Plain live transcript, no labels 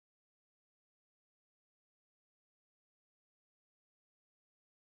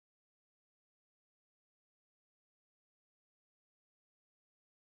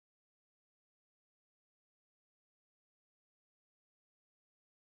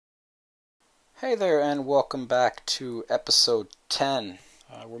Hey there, and welcome back to episode 10.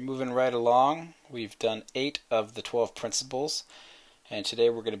 We're moving right along. We've done 8 of the 12 principles, and today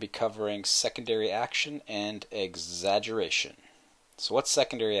we're going to be covering secondary action and exaggeration. So what's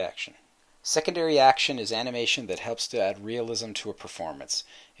secondary action? Secondary action is animation that helps to add realism to a performance.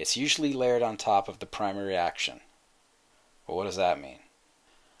 It's usually layered on top of the primary action. Well, what does that mean?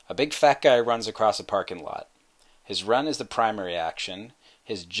 A big fat guy runs across a parking lot. His run is the primary action.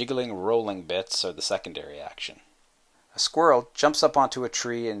 His jiggling, rolling bits are the secondary action. A squirrel jumps up onto a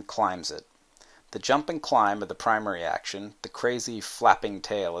tree and climbs it. The jump and climb are the primary action. The crazy, flapping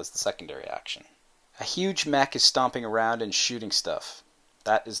tail is the secondary action. A huge mech is stomping around and shooting stuff.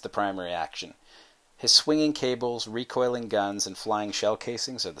 That is the primary action. His swinging cables, recoiling guns, and flying shell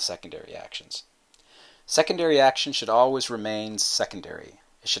casings are the secondary actions. Secondary action should always remain secondary.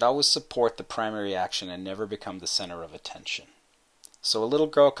 It should always support the primary action and never become the center of attention. So a little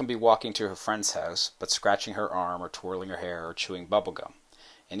girl can be walking to her friend's house, but scratching her arm or twirling her hair or chewing bubblegum.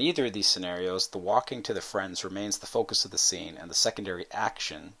 In either of these scenarios, the walking to the friends remains the focus of the scene, and the secondary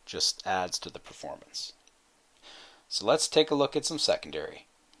action just adds to the performance. So let's take a look at some secondary.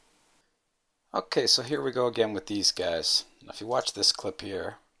 Okay, so here we go again with these guys. Now if you watch this clip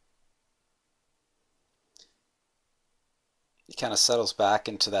here, he kind of settles back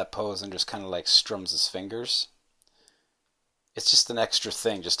into that pose and just kind of like strums his fingers. It's just an extra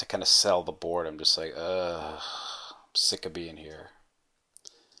thing just to kind of sell the board. I'm just like, I'm sick of being here.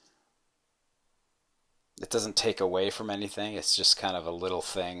 It doesn't take away from anything. It's just kind of a little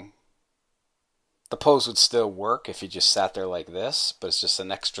thing. The pose would still work if you just sat there like this, but it's just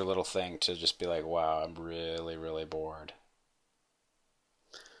an extra little thing to just be like, wow, I'm really, really bored.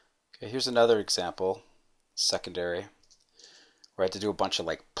 Okay, here's another example, secondary, where I had to do a bunch of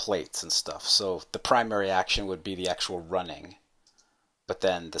like plates and stuff. So the primary action would be the actual running. But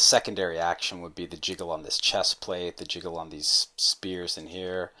then the secondary action would be the jiggle on this chest plate, the jiggle on these spears in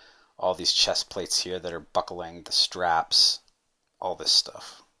here, all these chest plates here that are buckling, the straps, all this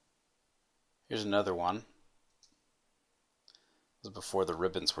stuff. Here's another one. This was before the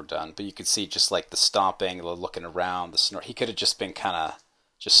ribbons were done, but you could see just like the stomping, the looking around, the snort. He could have just been kind of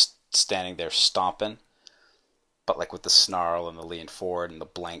just standing there stomping, but like with the snarl and the lean forward and the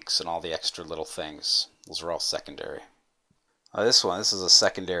blinks and all the extra little things. Those are all secondary. This is a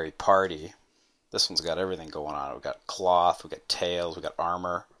secondary party. This one's got everything going on. We've got cloth, we've got tails, we've got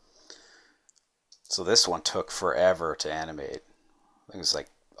armor. So this one took forever to animate. I think it was like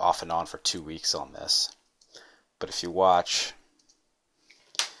off and on for 2 weeks on this. But if you watch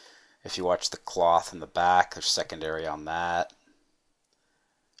the cloth in the back, there's secondary on that.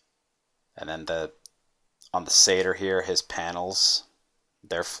 And then on the satyr here, his panels,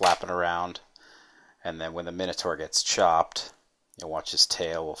 they're flapping around. And then when the minotaur gets chopped, you'll watch his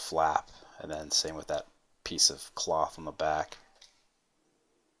tail will flap, and then same with that piece of cloth on the back.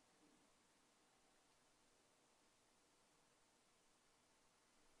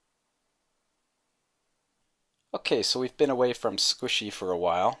 Okay, so we've been away from Squishy for a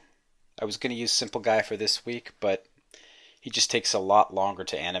while. I was going to use Simple Guy for this week, but he just takes a lot longer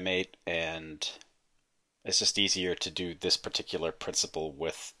to animate, and it's just easier to do this particular principle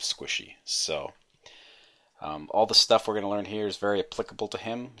with Squishy. So all the stuff we're going to learn here is very applicable to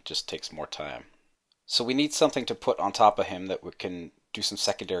him. It just takes more time. So we need something to put on top of him that we can do some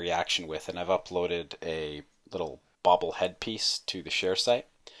secondary action with, and I've uploaded a little bobblehead piece to the share site.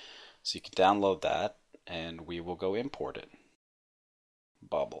 So you can download that, and we will go import it.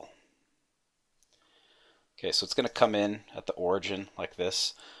 Bobble. Okay, so it's going to come in at the origin like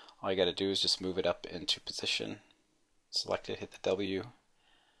this. All you got to do is just move it up into position. Select it, hit the W.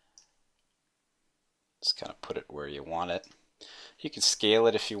 Just kind of put it where you want it. You can scale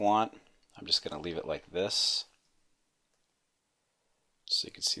it if you want. I'm just going to leave it like this, so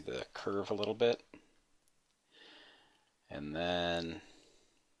you can see the curve a little bit. And then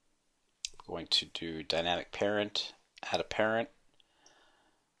I'm going to do dynamic parent, add a parent.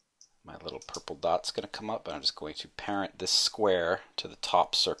 My little purple dot's going to come up, and I'm just going to parent this square to the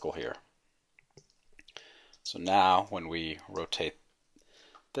top circle here. So now when we rotate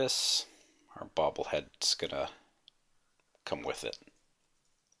this, our bobblehead's going to come with it.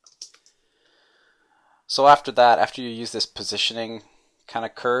 So after that, after you use this positioning kind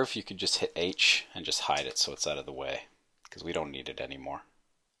of curve, you can just hit H and just hide it so it's out of the way, because we don't need it anymore.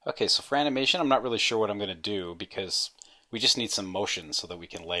 Okay, so for animation, I'm not really sure what I'm going to do, because we just need some motion so that we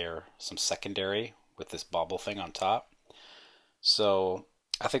can layer some secondary with this bobble thing on top. So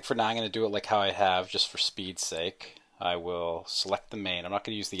I think for now I'm going to do it like how I have, just for speed's sake. I will select the main. I'm not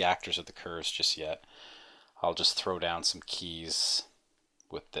going to use the actors or the curves just yet. I'll just throw down some keys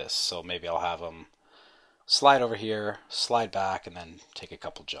with this. So maybe I'll have them slide over here, slide back, and then take a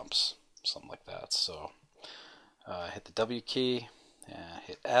couple jumps, something like that. So hit the W key,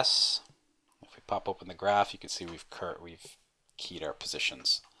 hit S. If we pop open the graph, you can see we've keyed our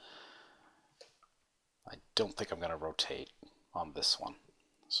positions. I don't think I'm going to rotate on this one.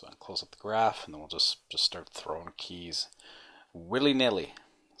 So I'll close up the graph, and then we'll just start throwing keys willy-nilly.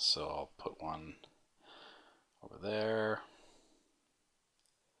 So I'll put one over there,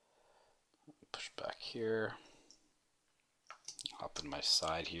 push back here, hop in my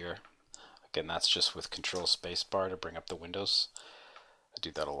side here. Again, that's just with Control Spacebar to bring up the windows. I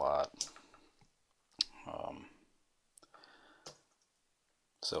do that a lot.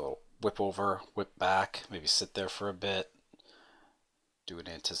 So whip over, whip back, maybe sit there for a bit, do an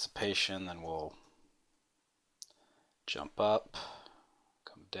anticipation, then we'll jump up,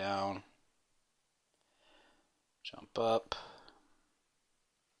 come down, jump up,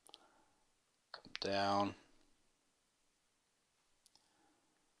 come down,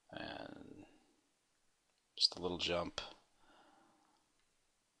 and just a little jump,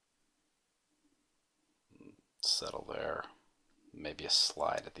 settle there, maybe a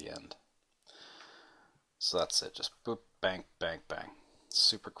slide at the end. So that's it, just boop, bang, bang, bang,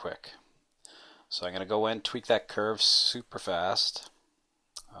 super quick. So I'm going to go in, tweak that curve super fast.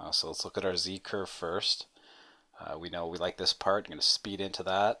 So let's look at our Z curve first. We know we like this part. I'm going to speed into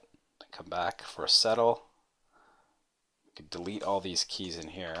that, come back for a settle. We can delete all these keys in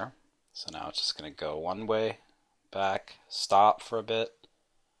here. So now it's just going to go one way, back, stop for a bit,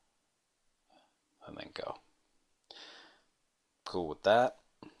 and then go. Cool with that.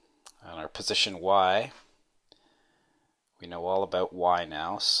 And our position Y, we know all about Y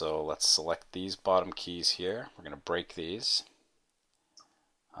now, so let's select these bottom keys here. We're going to break these.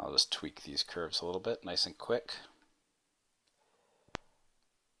 I'll just tweak these curves a little bit, nice and quick.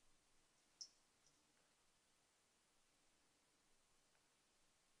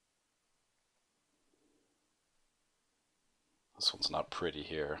 This one's not pretty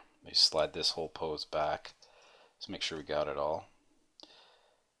here. Maybe slide this whole pose back. Let's make sure we got it all.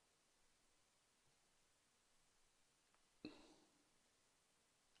 There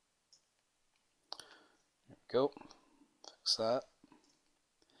we go. Fix that.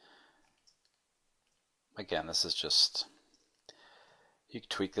 Again, this is just, you can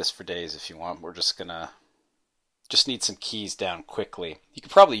tweak this for days if you want. We're just need some keys down quickly. You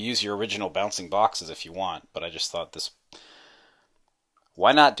could probably use your original bouncing boxes if you want, but I just thought this,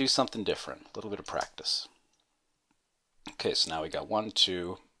 why not do something different? A little bit of practice. Okay, so now we got 1,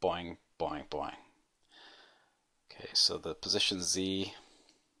 2, boing, boing, boing. Okay, so the position Z,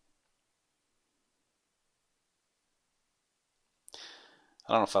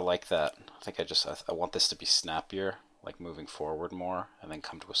 I don't know if I like that. I think I want this to be snappier, like moving forward more and then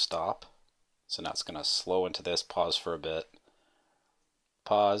come to a stop. So now it's going to slow into this, pause for a bit,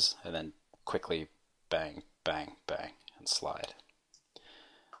 pause, and then quickly bang, bang, bang, and slide.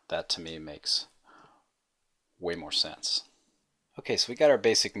 That to me makes way more sense. Okay, so we got our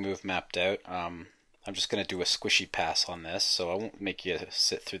basic move mapped out. I'm just going to do a squishy pass on this, so I won't make you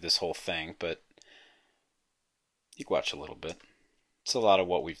sit through this whole thing, but you can watch a little bit. It's a lot of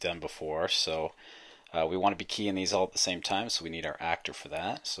what we've done before, so we want to be keying these all at the same time, so we need our actor for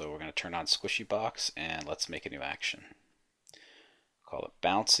that. So we're going to turn on Squishy Box, and let's make a new action. Call it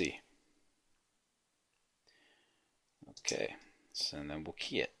Bouncy. Okay, so and then we'll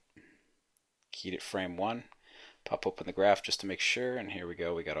key it. Keyed it frame 1. Pop open the graph just to make sure, and here we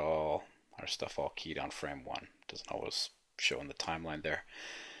go. We got all our stuff all keyed on frame 1. Doesn't always show in the timeline there.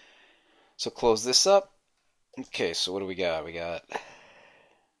 So close this up. Okay, so what do we got? We got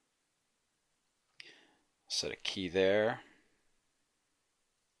set a key there.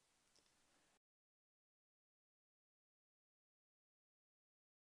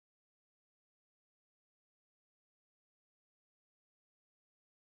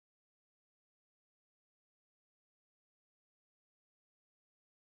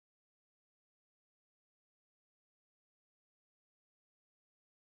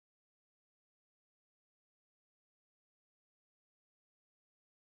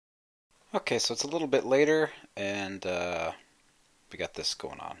 Okay, so it's a little bit later, and we got this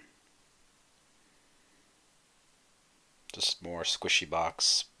going on. Just more Squishy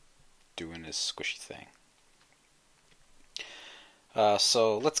Box doing his squishy thing.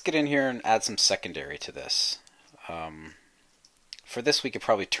 So let's get in here and add some secondary to this. For this we could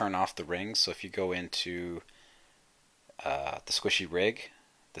probably turn off the rings, so if you go into the squishy rig,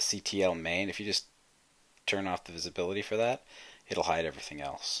 the CTL main, if you just turn off the visibility for that, it'll hide everything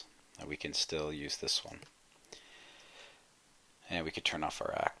else. And we can still use this one. And we could turn off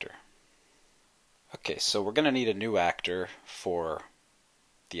our actor. Okay, so we're going to need a new actor for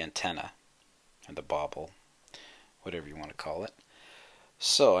the antenna and the bobble, whatever you want to call it.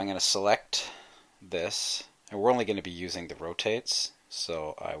 So I'm going to select this, and we're only going to be using the rotates,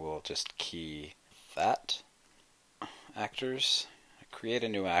 so I will just key that. Actors, create a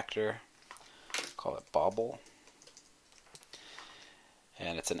new actor, call it bobble,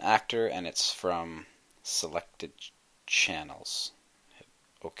 and it's an actor and it's from selected channels. Hit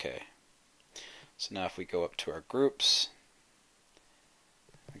OK. So now if we go up to our groups,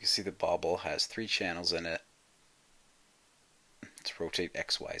 we can see the bobble has 3 channels in it. Let's rotate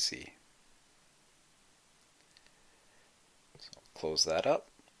XYZ. So close that up.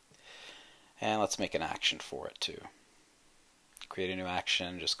 And let's make an action for it too. Create a new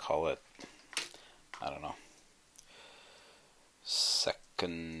action, just call it, I don't know,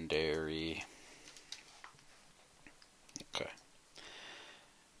 secondary. Okay.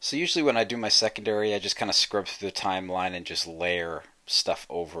 So usually when I do my secondary, I just kind of scrub through the timeline and just layer stuff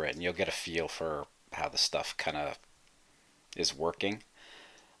over it, and you'll get a feel for how the stuff kind of is working.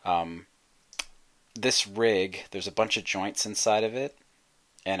 This rig, there's a bunch of joints inside of it,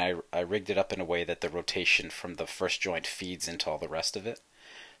 and I rigged it up in a way that the rotation from the first joint feeds into all the rest of it.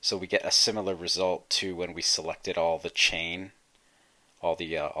 So we get a similar result to when we selected all the chain, all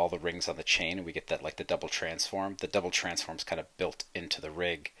the rings on the chain, and we get that like the double transform. The double transform is kind of built into the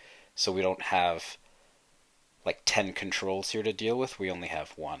rig, so we don't have like 10 controls here to deal with. We only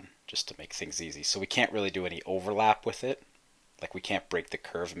have 1, just to make things easy. So we can't really do any overlap with it. Like we can't break the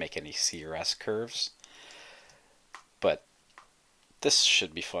curve and make any C or S curves. But this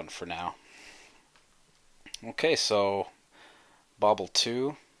should be fun for now. Okay, so bobble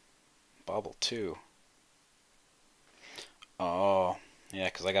 2. Bobble 2. Oh, yeah,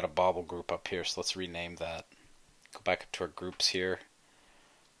 because I got a bobble group up here, so let's rename that. Go back up to our groups here,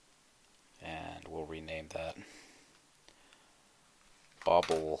 and we'll rename that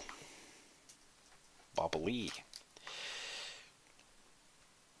Bobble, Bobbly.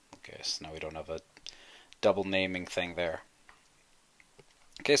 Okay, so now we don't have a double naming thing there.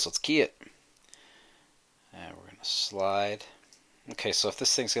 Okay, so let's key it. And we're going to slide. Okay, so if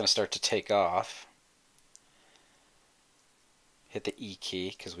this thing's going to start to take off, hit the E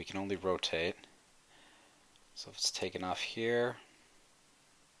key because we can only rotate. So if it's taking off here,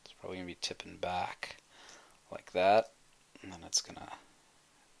 it's probably going to be tipping back like that. And then it's going to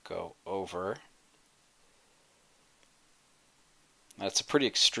go over. That's a pretty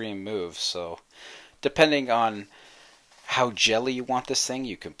extreme move, so depending on how jelly you want this thing,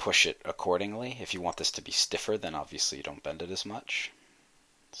 you can push it accordingly. If you want this to be stiffer, then obviously you don't bend it as much.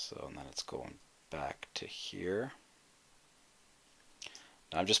 So and then it's going back to here.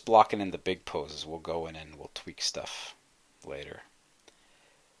 Now I'm just blocking in the big poses. We'll go in and we'll tweak stuff later.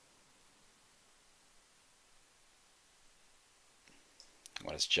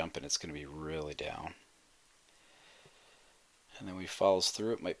 When it's jumping, it's going to be really down. And then when he follows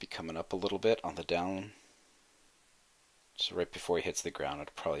through, it might be coming up a little bit on the down. So right before he hits the ground,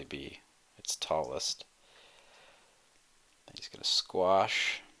 it'll probably be its tallest. Then he's going to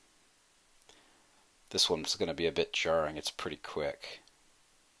squash. This one's going to be a bit jarring. It's pretty quick.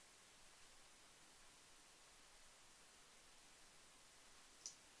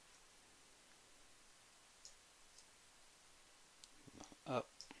 Up.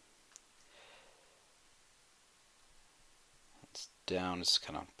 It's down. It's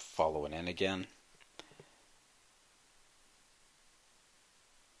kind of following in again.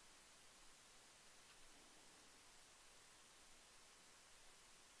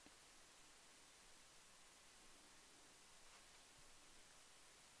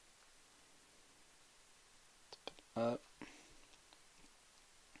 Up.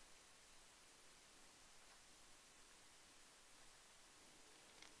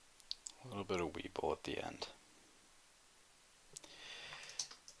 A little bit of weeble at the end.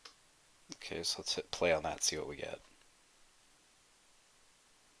 Okay, so let's hit play on that, see what we get.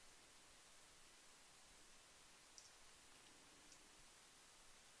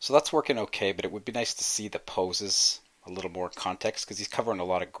 So that's working okay, but it would be nice to see the poses a little more context because he's covering a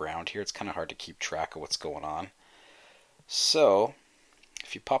lot of ground here. It's kind of hard to keep track of what's going on. So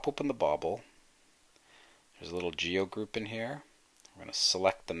if you pop open the bobble, there's a little geo group in here. We're going to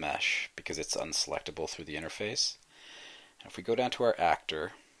select the mesh because it's unselectable through the interface. And if we go down to our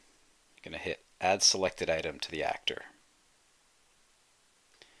actor, I'm going to hit add selected item to the actor.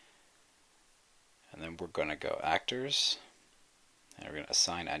 And then we're going to go actors, and we're going to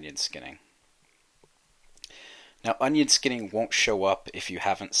assign onion skinning. Now onion skinning won't show up if you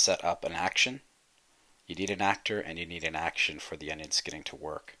haven't set up an action. You need an actor and you need an action for the onion skinning to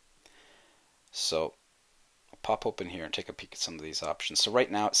work. So I'll pop open here and take a peek at some of these options. So right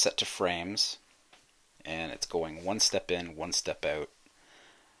now it's set to frames and it's going one step in, one step out.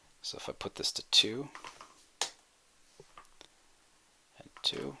 So if I put this to 2 and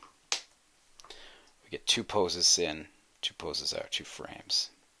 2, we get 2 poses in, 2 poses out, 2 frames.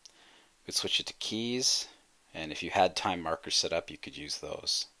 We could switch it to keys, and if you had time markers set up, you could use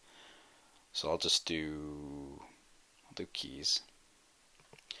those. So I'll do keys.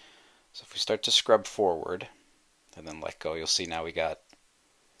 So if we start to scrub forward and then let go, you'll see now we got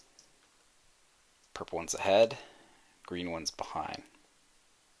purple ones ahead, green ones behind.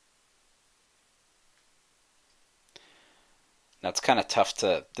 Now it's kind of tough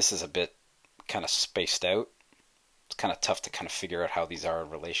to, this is a bit kind of spaced out. It's kind of tough to kind of figure out how these are in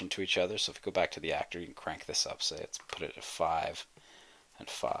relation to each other. So if you go back to the actor, you can crank this up. Say let's put it at 5 and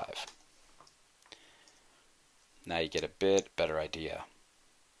 5. Now you get a bit better idea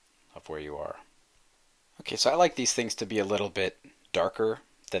of where you are. Okay, so I like these things to be a little bit darker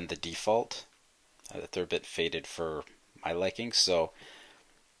than the default. They're a bit faded for my liking, so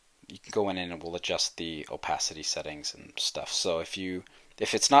you can go in and we'll adjust the opacity settings and stuff. So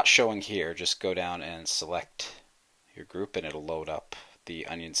if it's not showing here, just go down and select your group and it'll load up the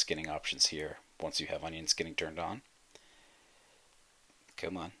onion skinning options here once you have onion skinning turned on.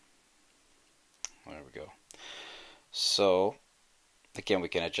 Come on. There we go. So again, we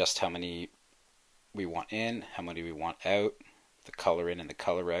can adjust how many we want in, how many we want out, the color in and the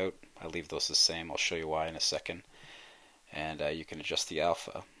color out. I leave those the same. I'll show you why in a second. And you can adjust the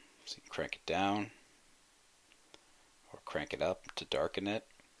alpha. So you can crank it down or crank it up to darken it.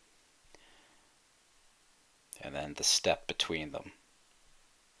 And then the step between them.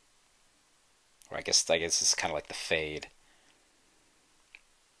 Or I guess it's kind of like the fade.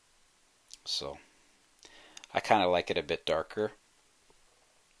 So I kind of like it a bit darker.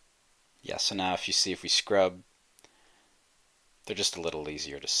 Yeah, so now if we scrub, they're just a little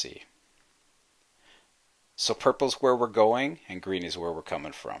easier to see. So purple's where we're going and green is where we're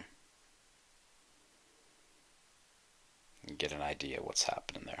coming from. And get an idea of what's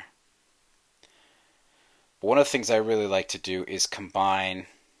happening there. But one of the things I really like to do is combine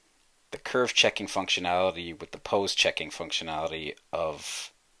the curve checking functionality with the pose checking functionality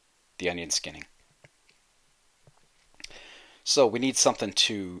of the onion skinning. So we need something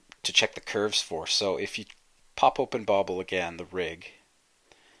to check the curves for. So if you pop open Bobble again, the rig,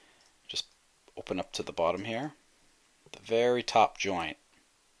 just open up to the bottom here, the very top joint,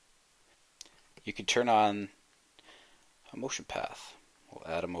 you can turn on a motion path.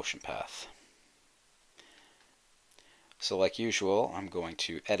 We'll add a motion path. So like usual, I'm going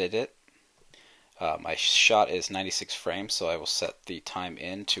to edit it. My shot is 96 frames, so I will set the time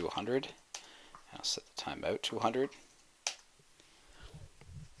in to 100. I'll set the time out to 100.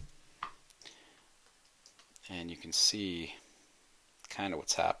 And you can see kind of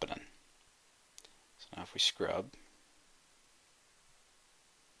what's happening. So now if we scrub,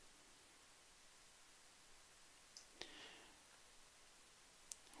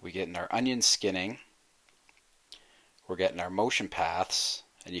 we get in our onion skinning, we're getting our motion paths,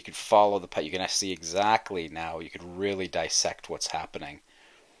 and you can follow the path. You can see exactly now, you could really dissect what's happening.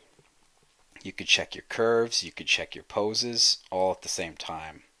 You could check your curves, you could check your poses, all at the same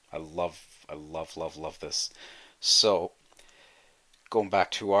time. I love this. So, going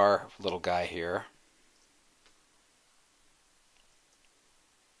back to our little guy here,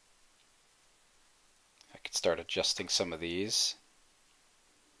 I could start adjusting some of these.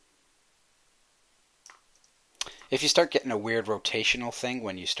 If you start getting a weird rotational thing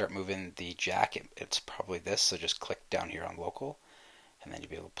when you start moving the jack, it's probably this, so just click down here on local, and then you'll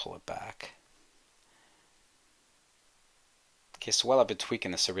be able to pull it back. Okay, so while I've been tweaking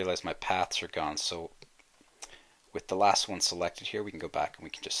this, I realized my paths are gone, so with the last one selected here, we can go back and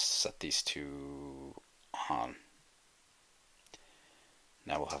we can just set these to on.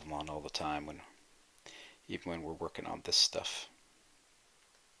 Now we'll have them on all the time, even when we're working on this stuff.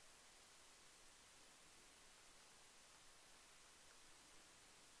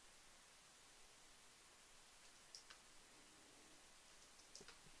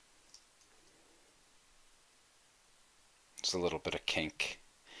 There's a little bit of kink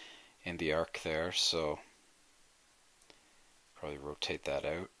in the arc there, so probably rotate that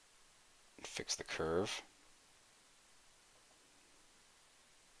out and fix the curve.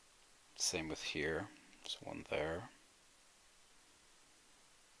 Same with here, there's one there.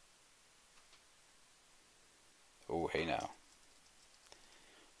 Oh, hey now.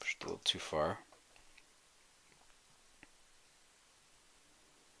 Pushed a little too far.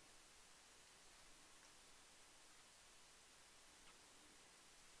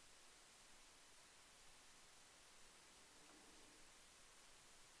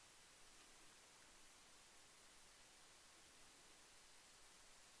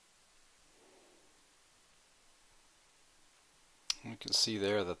 can see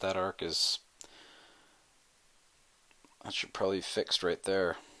there that that arc is, that should probably be fixed right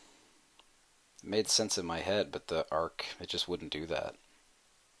there. It made sense in my head, but the arc, it just wouldn't do that.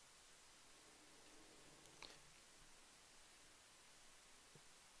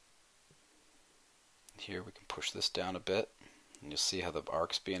 Here we can push this down a bit, and you'll see how the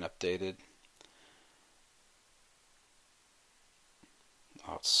arc's being updated.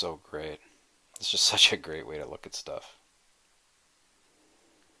 Oh, it's so great. It's just such a great way to look at stuff.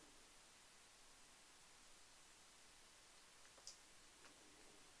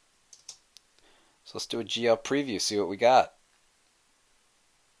 So let's do a GL preview, see what we got.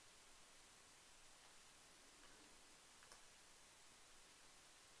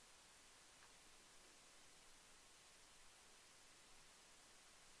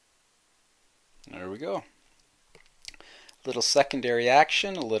 There we go. Little secondary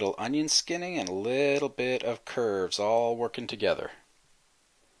action, a little onion skinning, and a little bit of curves all working together.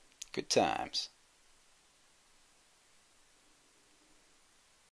 Good times.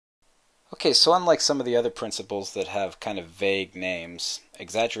 Okay, so unlike some of the other principles that have kind of vague names,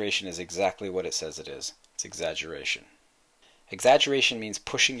 exaggeration is exactly what it says it is. It's exaggeration. Exaggeration means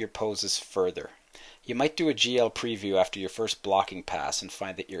pushing your poses further. You might do a GL preview after your first blocking pass and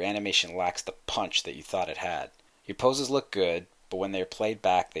find that your animation lacks the punch that you thought it had. Your poses look good, but when they're played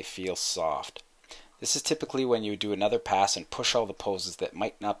back they feel soft. This is typically when you do another pass and push all the poses that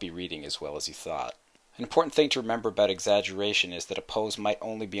might not be reading as well as you thought. An important thing to remember about exaggeration is that a pose might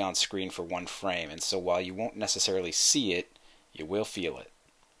only be on screen for one frame, and so while you won't necessarily see it, you will feel it.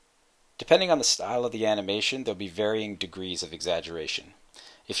 Depending on the style of the animation, there'll be varying degrees of exaggeration.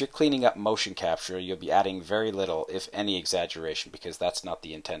 If you're cleaning up motion capture, you'll be adding very little, if any, exaggeration because that's not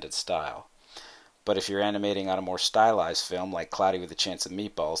the intended style. But if you're animating on a more stylized film like Cloudy with a Chance of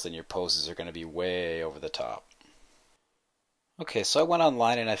Meatballs, then your poses are going to be way over the top. Okay, so I went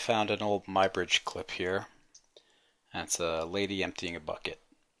online and I found an old MyBridge clip here. That's a lady emptying a bucket.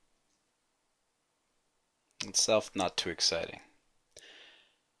 Itself, not too exciting.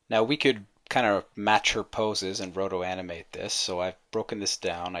 Now we could kind of match her poses and roto animate this, so I've broken this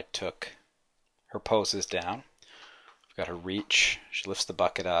down. I took her poses down. I've got her reach. She lifts the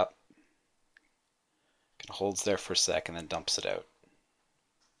bucket up, kind of holds there for a sec, and then dumps it out.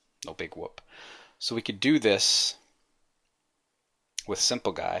 No big whoop. So we could do this with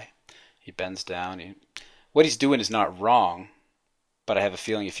Simple Guy. He bends down. What he's doing is not wrong, but I have a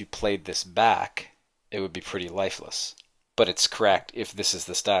feeling if you played this back, it would be pretty lifeless. But it's correct if this is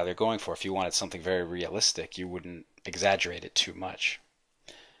the style you're going for. If you wanted something very realistic, you wouldn't exaggerate it too much.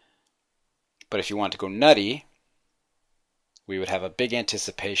 But if you want to go nutty, we would have a big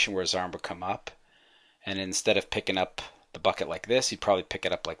anticipation where his arm would come up, and instead of picking up the bucket like this, you'd probably pick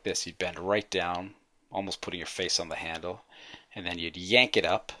it up like this. You'd bend right down, almost putting your face on the handle, and then you'd yank it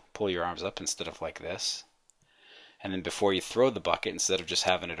up, pull your arms up instead of like this. And then before you throw the bucket, instead of just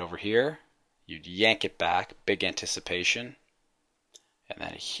having it over here, you'd yank it back, big anticipation, and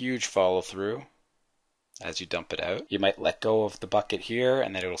then a huge follow through as you dump it out. You might let go of the bucket here,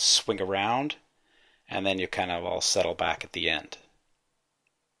 and then it'll swing around, and then you kind of all settle back at the end.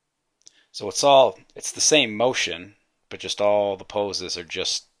 So it's the same motion, but just all the poses are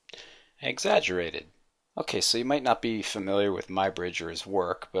just exaggerated. Okay, so you might not be familiar with MyBridge or his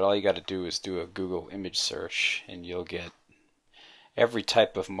work, but all you got to do is do a Google image search and you'll get every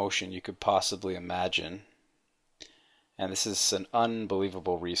type of motion you could possibly imagine. And this is an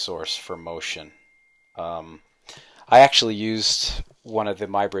unbelievable resource for motion. I actually used one of the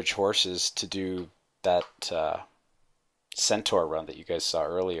MyBridge horses to do that centaur run that you guys saw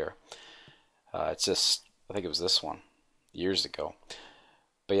earlier. I think it was this one, years ago.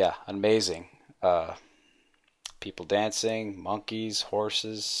 But yeah, amazing. People dancing, monkeys,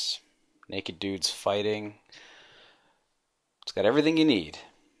 horses, naked dudes fighting. It's got everything you need.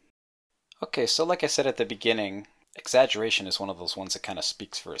 Okay, so like I said at the beginning, exaggeration is one of those ones that kind of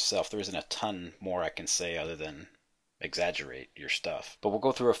speaks for itself. There isn't a ton more I can say other than exaggerate your stuff. But we'll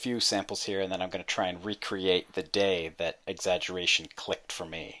go through a few samples here, and then I'm going to try and recreate the day that exaggeration clicked for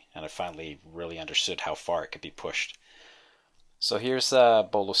me, and I finally really understood how far it could be pushed. So here's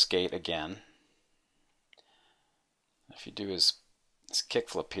Bolo Skate again. If you do his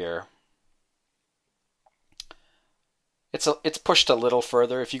kickflip here, it's pushed a little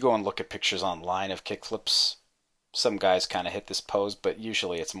further. If you go and look at pictures online of kickflips, some guys kind of hit this pose, but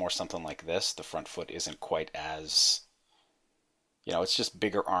usually it's more something like this. The front foot isn't quite as, it's just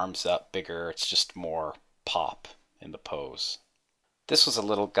bigger arms up, bigger. It's just more pop in the pose. This was a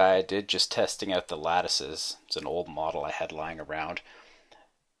little guy I did just testing out the lattices. It's an old model I had lying around.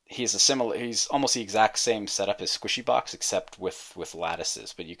 he's almost the exact same setup as Squishy Box, except with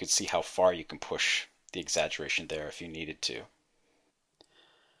lattices. But you could see how far you can push the exaggeration there if you needed to.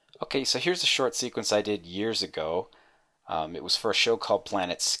 Okay, so here's a short sequence I did years ago. It was for a show called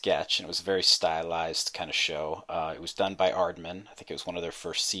Planet Sketch, and it was a very stylized kind of show. It was done by Aardman. I think it was one of their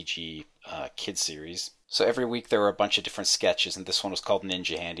first CG kid series. So every week there were a bunch of different sketches, and this one was called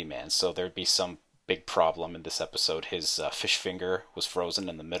Ninja Handyman. So there'd be some big problem in this episode. His fish finger was frozen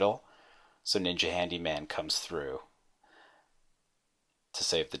in the middle, so Ninja Handyman comes through to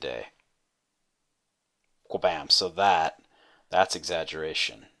save the day. Bam! So that's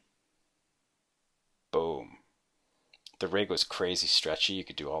exaggeration. Boom. The rig was crazy stretchy. You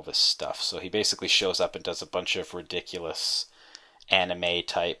could do all this stuff. So he basically shows up and does a bunch of ridiculous anime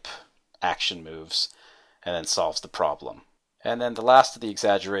type action moves and then solves the problem. And then the last of the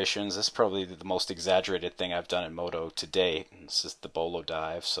exaggerations, this is probably the most exaggerated thing I've done in MODO to date. And this is the bolo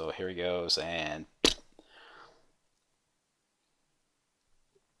dive. So here he goes, and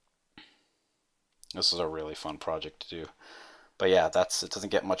this is a really fun project to do. But yeah, it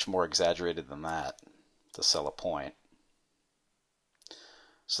doesn't get much more exaggerated than that to sell a point.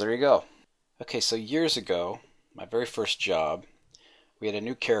 So there you go. Okay, so years ago, my very first job, we had a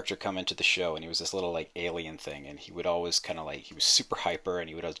new character come into the show, and he was this little like alien thing, and he would always kind of like, he was super hyper, and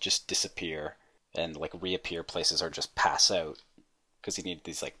he would just disappear and like reappear places or just pass out because he needed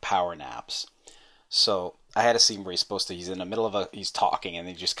these like power naps. So I had a scene where he's in the middle of he's talking, and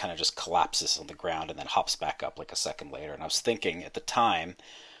he just kind of just collapses on the ground and then hops back up like a second later. And I was thinking at the time,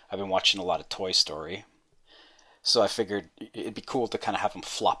 I've been watching a lot of Toy Story, so I figured it'd be cool to kind of have him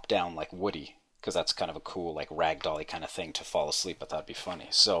flop down like Woody, because that's kind of a cool like ragdolly kind of thing to fall asleep. I thought it'd be funny.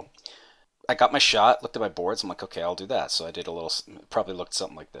 So I got my shot, looked at my boards, I'm like, okay, I'll do that. So I did a little, probably looked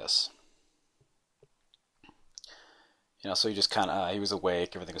something like this. You know, so he just kind of, he was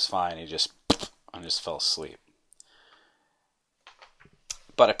awake, everything was fine, I just fell asleep.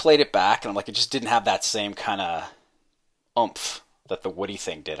 But I played it back, and I'm like, it just didn't have that same kind of oomph that the Woody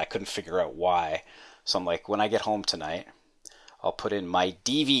thing did. I couldn't figure out why. So I'm like, when I get home tonight, I'll put in my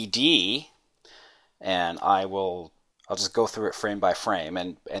DVD, and I'll just go through it frame by frame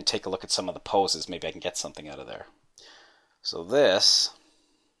and take a look at some of the poses. Maybe I can get something out of there. So this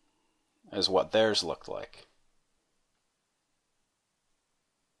is what theirs looked like.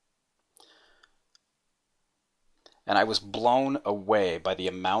 And I was blown away by the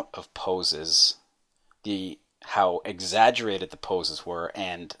amount of poses, how exaggerated the poses were,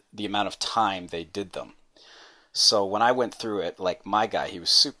 and the amount of time they did them. So when I went through it, like my guy, he was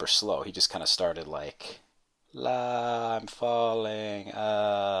super slow. He just kind of started like, la, I'm falling, you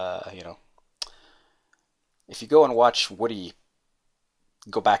know. If you go and watch Woody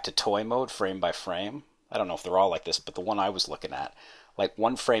go back to toy mode frame by frame, I don't know if they're all like this, but the one I was looking at, like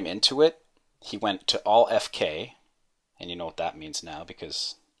one frame into it, he went to all FK, and you know what that means now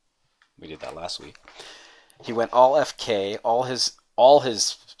because we did that last week. He went all FK, all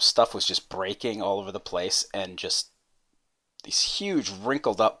his stuff was just breaking all over the place, and just these huge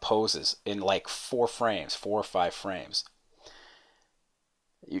wrinkled up poses in like 4 or 5 frames.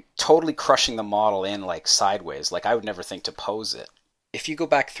 You're totally crushing the model in like sideways. Like I would never think to pose it. If you go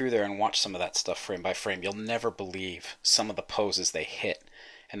back through there and watch some of that stuff frame by frame, you'll never believe some of the poses they hit.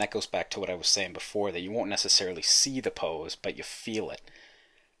 And that goes back to what I was saying before, that you won't necessarily see the pose, but you feel it.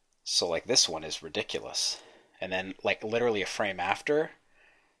 So like this one is ridiculous. And then like literally a frame after,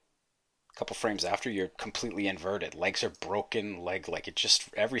 a couple frames after, you're completely inverted. Legs are broken, like it just,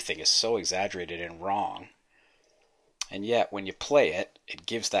 everything is so exaggerated and wrong. And yet when you play it, it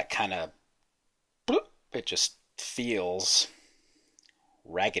gives that kind of, it just feels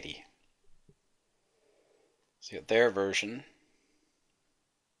raggedy. So you got their version,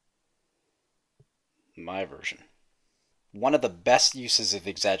 my version. One of the best uses of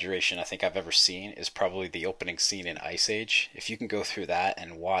exaggeration I think I've ever seen is probably the opening scene in Ice Age. If you can go through that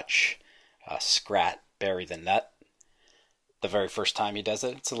and watch Scrat bury the nut the very first time he does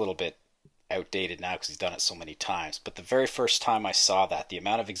it, it's a little bit outdated now because he's done it so many times, but the very first time I saw that, the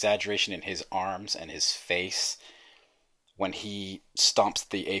amount of exaggeration in his arms and his face when he stomps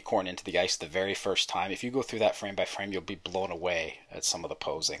the acorn into the ice the very first time, if you go through that frame by frame, you'll be blown away at some of the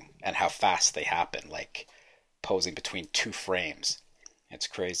posing and how fast they happen, like posing between 2 frames. It's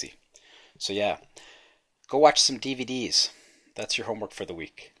crazy. So yeah, go watch some DVDs. That's your homework for the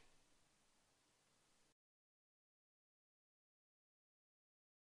week.